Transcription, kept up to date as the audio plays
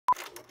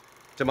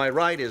To my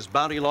right is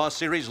Bounty Law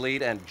series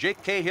lead and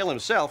Jake Cahill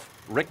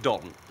himself, Rick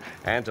Dalton.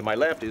 And to my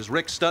left is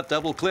Rick's stunt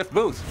double, Cliff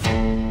Booth.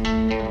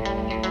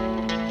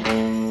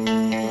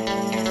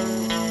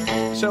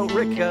 So,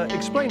 Rick,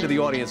 explain to the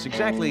audience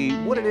exactly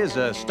what it is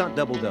a stunt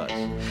double does.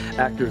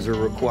 Actors are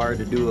required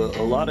to do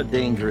a lot of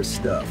dangerous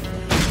stuff.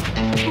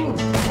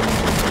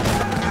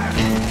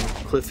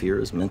 Cliff here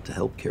is meant to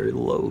help carry the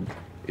load.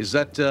 Is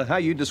that how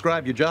you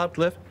describe your job,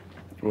 Cliff?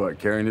 What,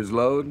 carrying his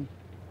load?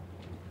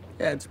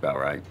 Yeah, it's about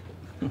right.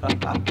 My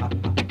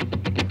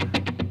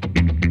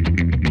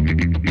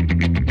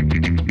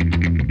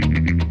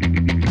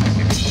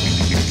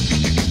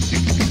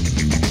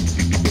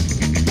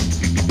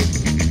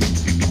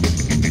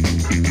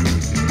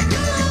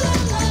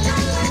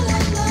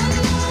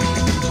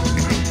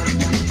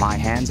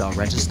hands are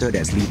registered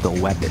as lethal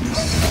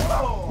weapons.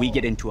 We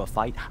get into a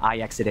fight,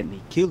 I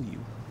accidentally kill you.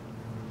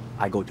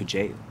 I go to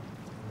jail.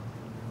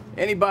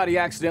 Anybody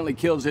accidentally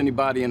kills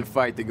anybody in a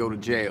fight, they go to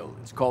jail.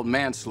 It's called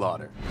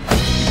manslaughter.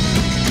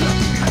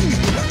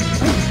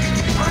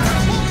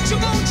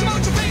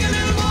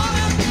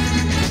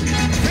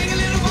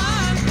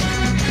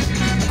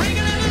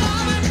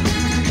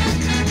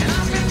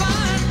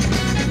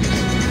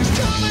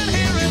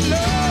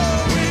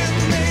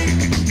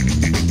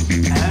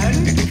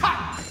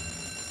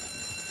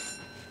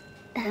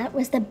 That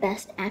was the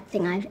best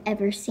acting I've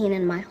ever seen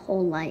in my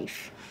whole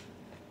life.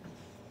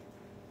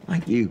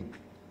 Like you.